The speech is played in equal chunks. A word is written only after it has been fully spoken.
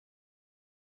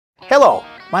Hello,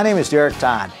 my name is Derek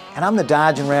Todd, and I'm the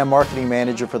Dodge and Ram Marketing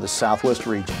Manager for the Southwest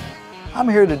region. I'm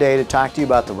here today to talk to you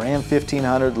about the Ram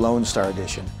 1500 Lone Star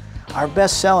Edition, our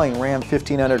best-selling Ram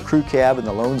 1500 crew cab in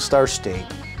the Lone Star State.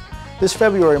 This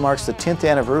February marks the 10th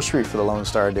anniversary for the Lone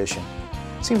Star Edition.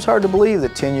 It seems hard to believe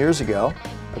that 10 years ago,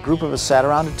 a group of us sat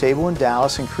around a table in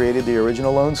Dallas and created the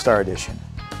original Lone Star Edition.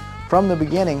 From the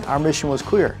beginning, our mission was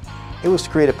clear. It was to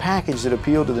create a package that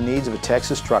appealed to the needs of a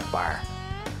Texas truck buyer.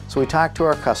 So we talked to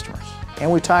our customers,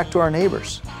 and we talked to our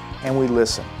neighbors, and we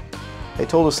listened. They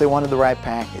told us they wanted the right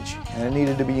package, and it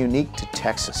needed to be unique to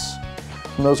Texas.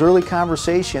 From those early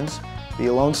conversations, the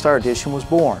Lone Star Edition was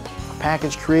born, a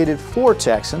package created for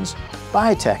Texans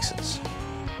by Texans.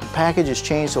 The package has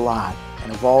changed a lot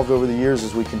and evolved over the years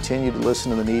as we continue to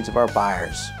listen to the needs of our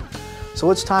buyers. So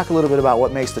let's talk a little bit about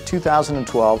what makes the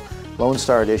 2012 Lone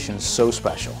Star Edition so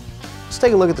special. Let's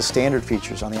take a look at the standard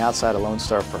features on the outside of Lone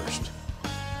Star first.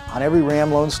 On every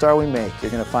Ram Lone Star we make,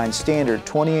 you're going to find standard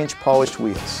 20-inch polished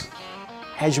wheels.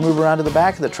 As you move around to the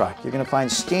back of the truck, you're going to find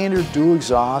standard dual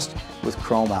exhaust with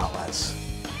chrome outlets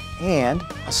and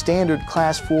a standard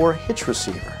Class 4 hitch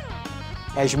receiver.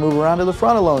 As you move around to the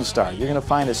front of Lone Star, you're going to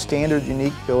find a standard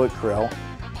unique billet grille,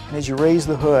 and as you raise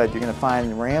the hood, you're going to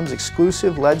find Ram's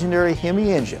exclusive legendary HEMI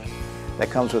engine that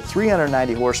comes with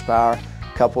 390 horsepower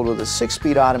coupled with a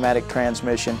 6-speed automatic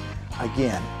transmission,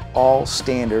 again, all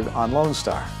standard on Lone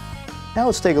Star. Now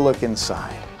let's take a look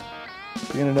inside.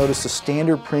 You're going to notice the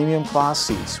standard premium cloth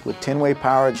seats with 10-way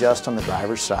power adjust on the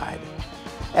driver's side.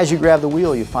 As you grab the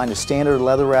wheel, you find a standard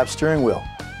leather-wrapped steering wheel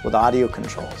with audio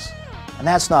controls. And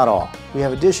that's not all. We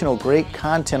have additional great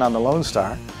content on the Lone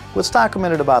Star. Let's talk a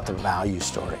minute about the value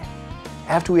story.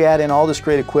 After we add in all this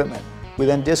great equipment, we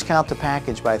then discount the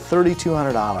package by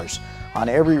 $3,200 on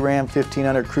every Ram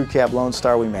 1500 Crew Cab Lone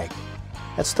Star we make.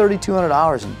 That's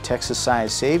 $3,200 in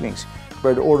Texas-sized savings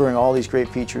compared to ordering all these great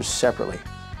features separately.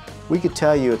 We could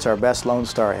tell you it's our best Lone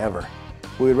Star ever.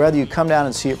 We would rather you come down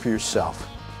and see it for yourself.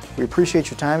 We appreciate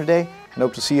your time today and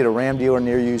hope to see you at a Ram dealer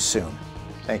near you soon.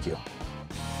 Thank you.